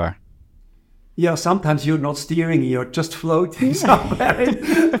 like you are. Yeah, sometimes you're not steering, you're just floating somewhere.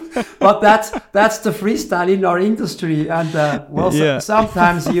 But that's the freestyle in our industry. And Yeah.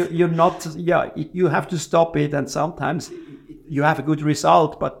 sometimes you're not. Yeah, you have to stop it, and sometimes you have a good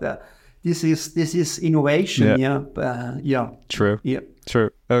result. But this is innovation. Yeah. Yeah, yeah, True. yeah. True.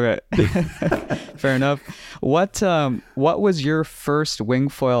 Okay. Fair enough. What was your first wing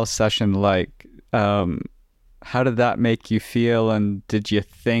foil session like? How did that make you feel, and did you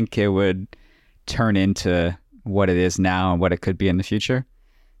think it would turn into what it is now and what it could be in the future?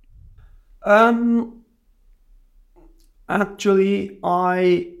 Um, Actually,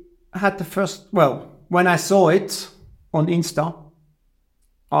 I had the first. Well, when I saw it on Insta,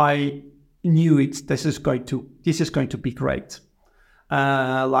 I knew it. This is going to be great.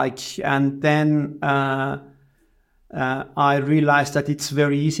 And then I realized that it's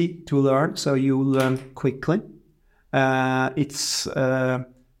very easy to learn, so you learn quickly. It's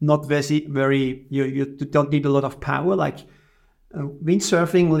not very you don't need a lot of power. Like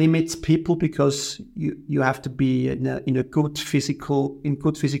windsurfing limits people because you have to be in good physical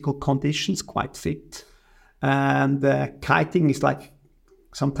conditions, quite fit, and kiting is like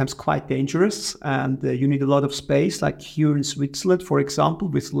sometimes quite dangerous, and you need a lot of space. Like here in Switzerland, for example,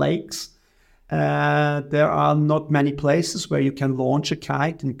 with lakes, there are not many places where you can launch a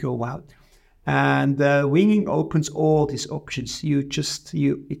kite and go out. And winging opens all these options.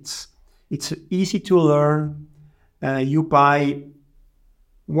 It's easy to learn. You buy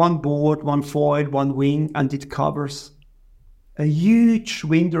one board, one foil, one wing, and it covers a huge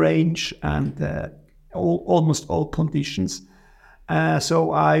wind range and almost all conditions.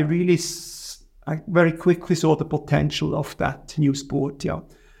 So I very quickly saw the potential of that new sport. Yeah,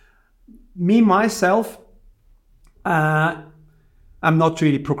 myself, I'm not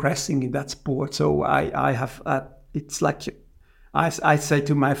really progressing in that sport. So I have it's like I say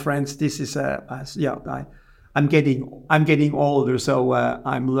to my friends, this is I'm getting older, so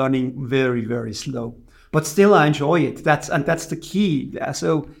I'm learning very, very slow. But still, I enjoy it. That's the key.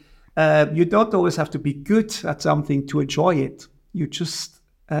 So you don't always have to be good at something to enjoy it. You just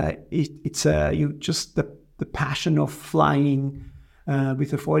it's the passion of flying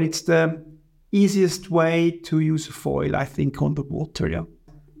with a foil. It's the easiest way to use a foil, I think, on the water. Yeah.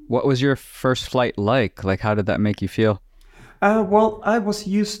 What was your first flight like? Like, how did that make you feel? Well, I was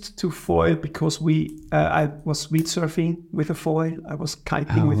used to foil because I was windsurfing with a foil. I was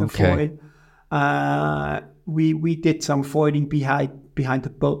kiting with a okay. foil. We did some foiling behind the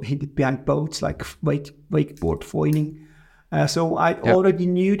boat, behind boats, like wakeboard foiling. So I already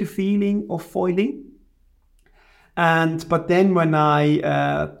knew the feeling of foiling. But then when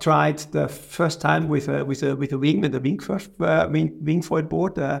I tried the first time with a wing foil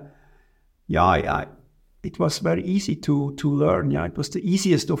board, it was very easy to learn. Yeah, it was the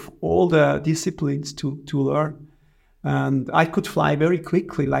easiest of all the disciplines to learn, and I could fly very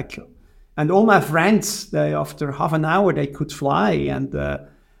quickly. And all my friends, after half an hour, they could fly. And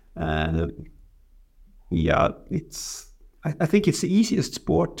I think it's the easiest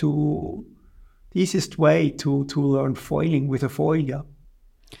way to learn foiling with a foil. Yeah.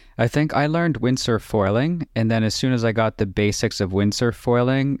 I think I learned windsurf foiling, and then as soon as I got the basics of windsurf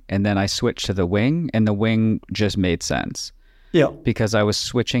foiling, and then I switched to the wing, and the wing just made sense. Yeah. Because I was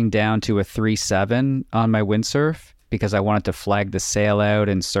switching down to a 3.7 on my windsurf because I wanted to flag the sail out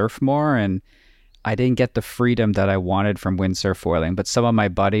and surf more, and I didn't get the freedom that I wanted from windsurf foiling. But some of my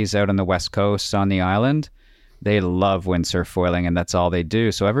buddies out on the West Coast on the island, they love windsurf foiling, and that's all they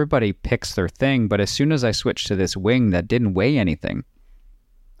do. So everybody picks their thing, but as soon as I switched to this wing that didn't weigh anything,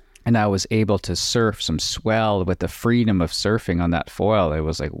 and I was able to surf some swell with the freedom of surfing on that foil, it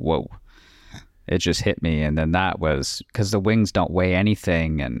was like, whoa, it just hit me. And then that was because the wings don't weigh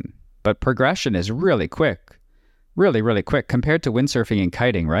anything. But progression is really quick, really, really quick compared to windsurfing and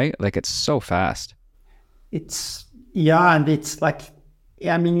kiting, right? Like it's so fast. And it's like,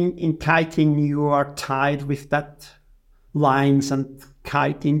 I mean, in kiting, you are tied with that lines and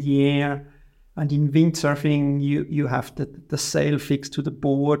kite in the air. And in windsurfing, you have the sail fixed to the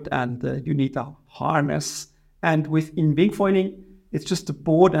board, and you need a harness. And in wing foiling, it's just the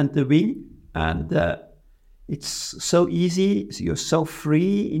board and the wing, and it's so easy. So you're so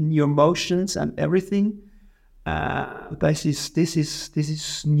free in your motions and everything. This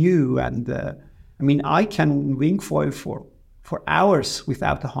is new, and I mean, I can wing foil for hours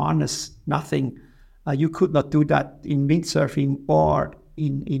without a harness, nothing. You could not do that in windsurfing or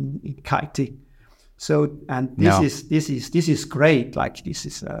in kiting. So, and this is great. Like this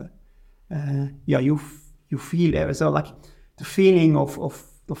is you you feel so like the feeling of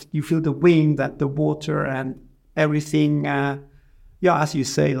you feel the wind and the water and everything. As you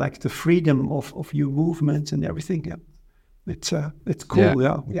say, like the freedom of your movements and everything. Yeah. It's Yeah,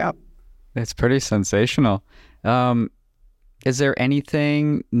 cool. Yeah. it's pretty sensational. Is there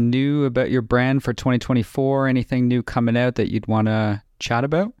anything new about your brand for 2024? Anything new coming out that you'd want to chat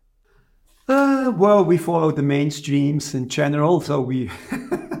about? Well, we follow the mainstreams in general, so we.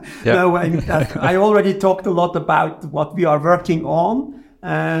 Yeah. No, I already talked a lot about what we are working on,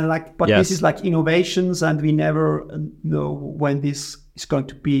 but this is Yes. like innovations, and we never know when this is going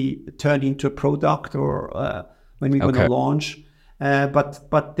to be turned into a product or when we're going to Okay. launch.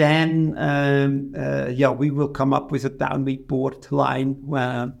 But then we will come up with a downwind board line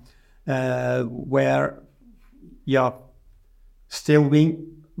where still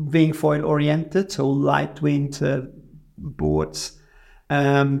wing foil oriented, so light wing boards.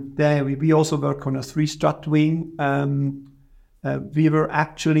 There we also work on a 3-strut wing. We were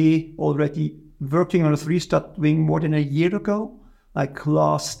actually already working on a 3-strut wing more than a year ago. Like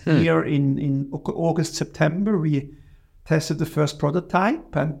last year in August, September, we tested the first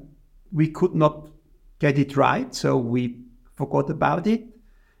prototype and we could not get it right, so we forgot about it.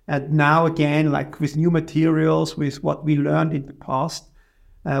 And now again, like with new materials, with what we learned in the past,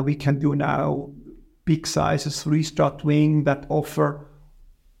 we can do now big sizes 3-strut wing that offer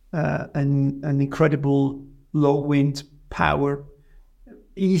an incredible low wind power,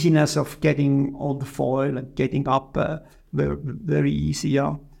 easiness of getting on the foil and getting up very, very easy.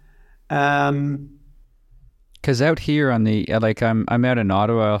 Yeah. Because out here on the I'm out in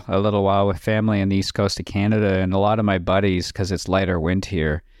Ottawa a little while with family on the east coast of Canada, and a lot of my buddies, because it's lighter wind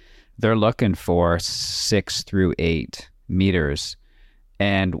here, they're looking for 6 through 8 meters,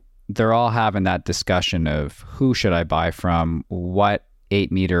 and they're all having that discussion of who should I buy from, what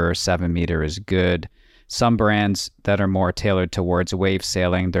 8 meter or 7 meter is good. Some brands that are more tailored towards wave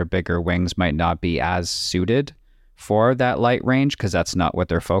sailing, their bigger wings might not be as suited for that light range because that's not what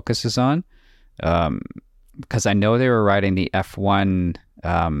their focus is on. Because I know they were riding the F1.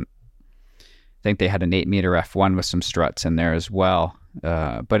 I think they had an 8 meter F1 with some struts in there as well.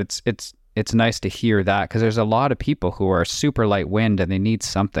 But it's nice to hear that because there's a lot of people who are super light wind and they need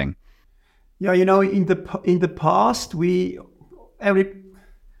something. Yeah, in the past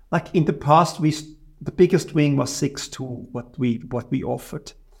the biggest wing was 6'2", what we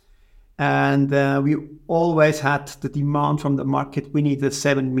offered. And we always had the demand from the market. We needed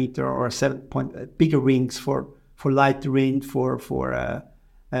 7 meter or 7 point bigger wings for light wind, for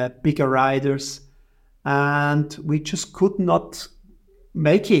bigger riders, and we just could not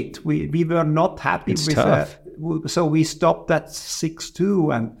make it. We were not happy It's with tough. so we stopped at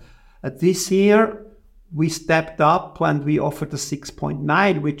 6'2", and this year we stepped up and we offered a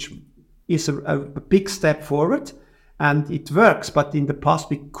 6.9, which is a big step forward. And it works, but in the past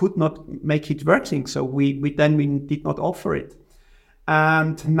we could not make it working, so we did not offer it.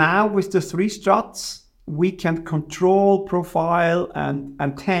 And now with the 3 struts, we can control profile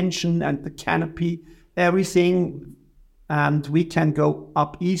and tension and the canopy, everything, and we can go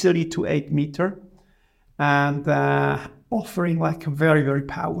up easily to 8 meter, and offering like a very, very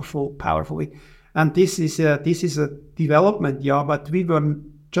powerfully. And this is a development, but we were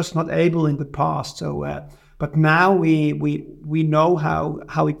just not able in the past. So. But now we know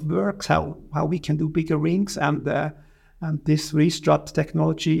how it works, how we can do bigger wings, and this 3-strut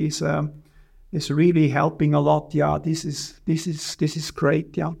technology is really helping a lot. Yeah, this is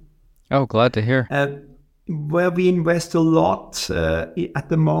great. Yeah. Oh, glad to hear. Where we invest a lot at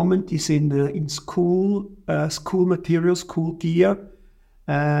the moment is in school materials, school gear.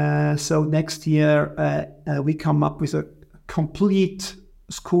 So next year we come up with a complete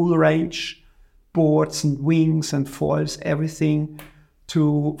school range. Boards and wings and foils, everything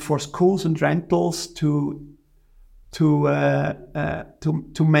for schools and rentals to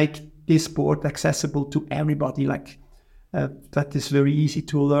make this board accessible to everybody. Like that is very easy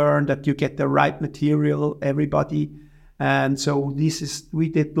to learn. That you get the right material, everybody. And so we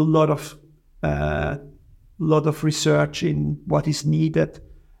did a lot of research in what is needed.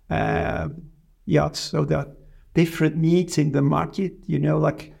 So there are different needs in the market.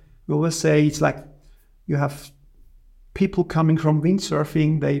 Like. We always say it's like you have people coming from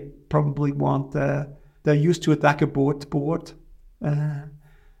windsurfing. They probably want they're used to a dagger board. Then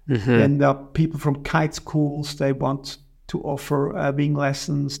there are people from kite schools. They want to offer wing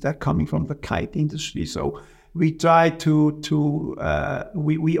lessons. They're coming from the kite industry. So we try to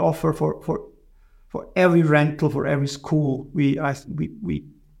we offer for every rental, for every school. We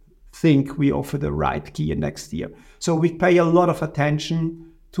think we offer the right gear next year. So we pay a lot of attention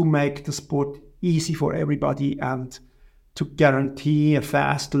to make the sport easy for everybody and to guarantee a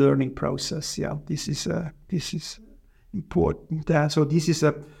fast learning process. Yeah, this is important. So this is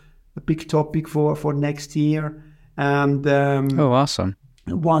a big topic for next year. And Oh, awesome.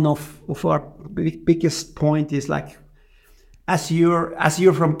 one of our biggest point is like, as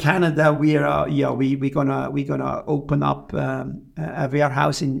you're from Canada, we're gonna open up a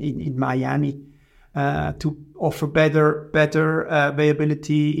warehouse in Miami to offer better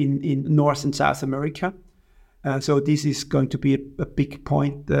availability in North and South America. So this is going to be a big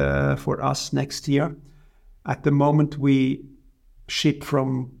point for us next year. At the moment, we ship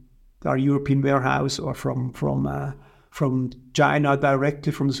from our European warehouse or from China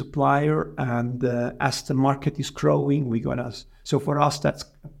directly from the supplier, and as the market is growing, so for us that's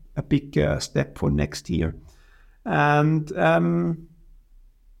a big step for next year. And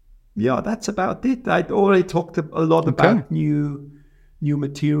that's about it. I'd already talked a lot about new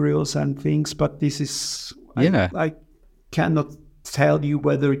materials and things, but this is I cannot tell you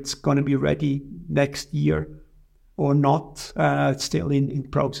whether it's going to be ready next year or not. It's still in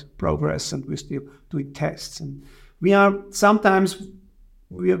progress, and we're still doing tests. And we are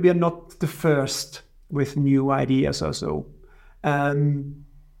not the first with new ideas or so. And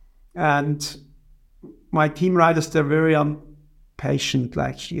my team riders, they're very impatient.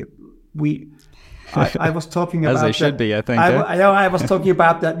 Like I was talking about as they should be. I think I was talking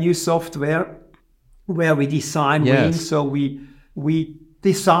about that new software where we design wings. So we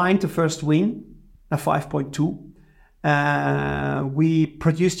designed the first wing, a 5.2. We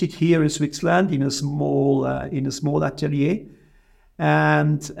produced it here in Switzerland in a small atelier,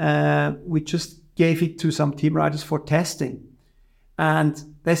 and we just gave it to some team riders for testing. And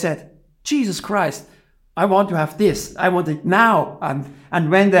they said, "Jesus Christ, I want to have this. I want it now." And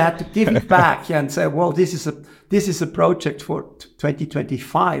when they had to give it back and say, "Well, this is a project for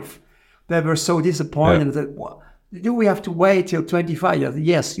 2025," they were so disappointed that, "Well, do we have to wait till 25?"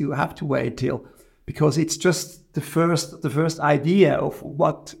 Yes, you have to wait till, because it's just the first idea of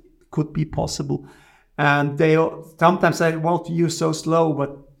what could be possible. And they sometimes say, "Well, you're so slow,"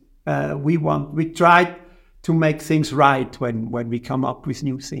 but we try to make things right when we come up with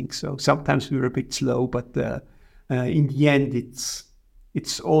new things. So sometimes we're a bit slow, but in the end,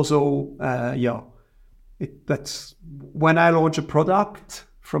 it's also that's when I launch a product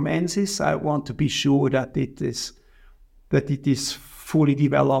from Ensis, I want to be sure that it is fully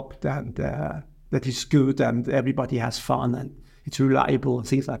developed and that is good and everybody has fun and it's reliable and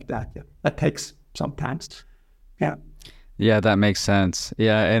things like that. Yeah. That takes some time. Yeah. Yeah, that makes sense.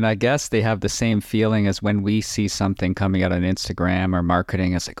 Yeah, and I guess they have the same feeling as when we see something coming out on Instagram or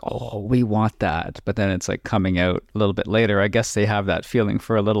marketing. It's like, oh, we want that. But then it's like coming out a little bit later. I guess they have that feeling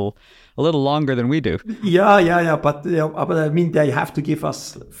for a little longer than we do. Yeah. But I mean, they have to give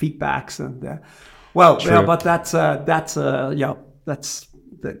us feedbacks and but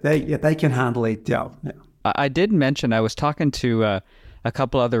they can handle it. Yeah. I did mention I was talking to a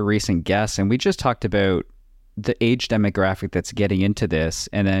couple other recent guests, and we just talked about the age demographic that's getting into this,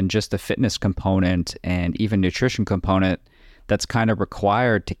 and then just the fitness component and even nutrition component that's kind of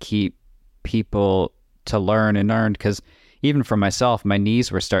required to keep people to learn. Because even for myself, my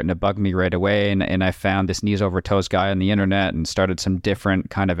knees were starting to bug me right away, and I found this knees over toes guy on the internet and started some different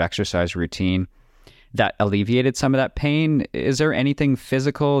kind of exercise routine that alleviated some of that pain. Is there anything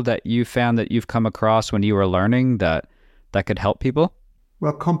physical that you found that you've come across when you were learning that could help people?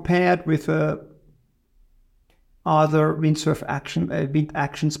 Well, compared with other wind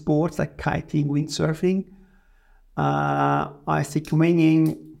action sports like kiting, windsurfing, I think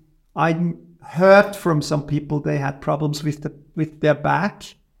winging, I heard from some people they had problems with their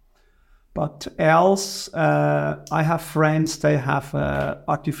back, but else I have friends, they have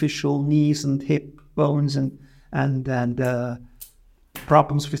artificial knees and hip bones and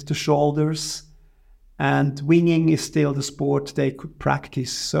problems with the shoulders. And winging is still the sport they could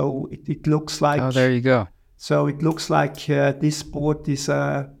practice. So it looks like... Oh, there you go. So it looks like this sport is,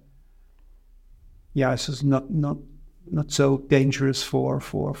 it's just not so dangerous for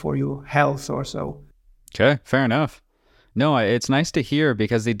your health or so. Okay, fair enough. No, it's nice to hear,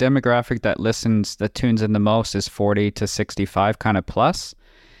 because the demographic that tunes in the most is 40 to 65 kind of plus.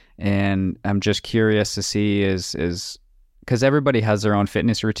 And I'm just curious to see is because everybody has their own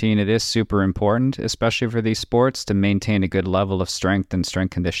fitness routine. It is super important, especially for these sports, to maintain a good level of strength and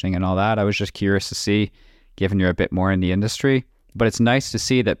strength conditioning and all that. I was just curious to see, given you're a bit more in the industry, but it's nice to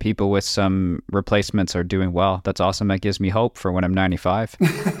see that people with some replacements are doing well. That's awesome. That gives me hope for when I'm 95,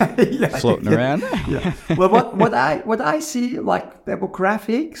 floating around. Yeah. Well, what I see, like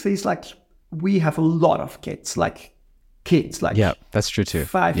demographics, is like we have a lot of kids, like kids, like Yeah, that's true too.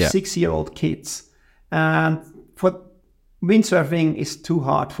 5, Yeah, 6-year-old kids. And for windsurfing is too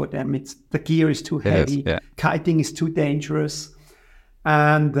hard for them. The gear is too it is. heavy. Yeah. Kiting is too dangerous.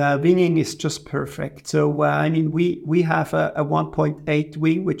 And winging is just perfect. So, I mean, we have a 1.8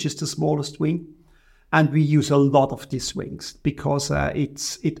 wing, which is the smallest wing. And we use a lot of these wings because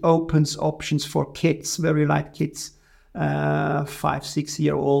it opens options for kids, very light kids, 5,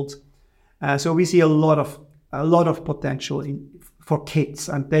 6-year-old. So we see a lot of potential for kids,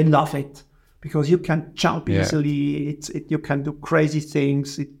 and they love it because you can jump easily. You can do crazy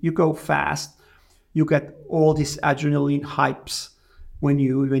things. You go fast. You get all these adrenaline hypes when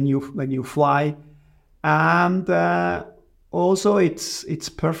you fly, and also it's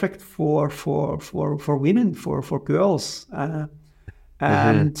perfect for women, for girls,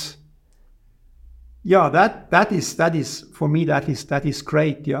 and yeah, that is for me, that is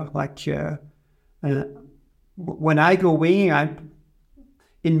great. Yeah, like when I go winging,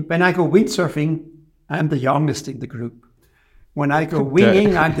 when I go windsurfing, I'm the youngest in the group. When I go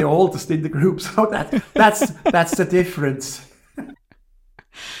winging, I'm the oldest in the group. So that's the difference.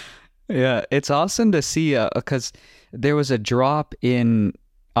 Yeah, it's awesome to see because there was a drop in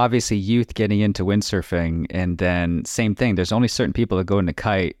obviously youth getting into windsurfing, and then same thing. There's only certain people that go into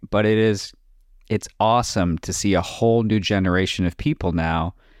kite, but it's awesome to see a whole new generation of people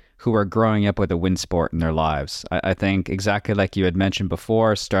now who are growing up with a wind sport in their lives. I think exactly like you had mentioned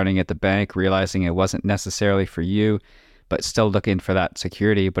before, starting at the bank, realizing it wasn't necessarily for you, but still looking for that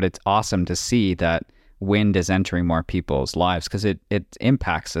security. But it's awesome to see that wind is entering more people's lives because it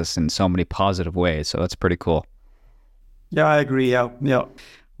impacts us in so many positive ways. So that's pretty cool. Yeah, I agree. Yeah.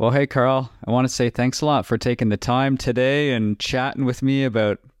 Well, hey, Karl, I want to say thanks a lot for taking the time today and chatting with me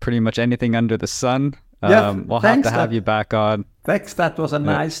about pretty much anything under the sun. We'll have to have you back on. Thanks. That was a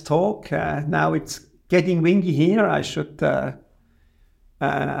nice talk. Now it's getting windy here. I should...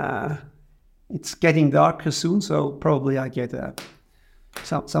 it's getting darker soon, so probably I get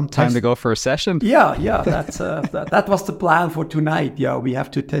some time to go for a session. Yeah. That's that was the plan for tonight. Yeah, we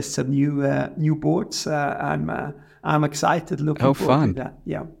have to test some new boards. I'm excited. Looking forward to that.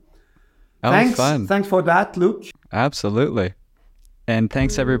 Yeah. Thanks. Fun. Thanks for that, Luke. Absolutely. And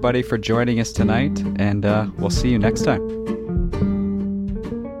thanks everybody for joining us tonight. And we'll see you next time.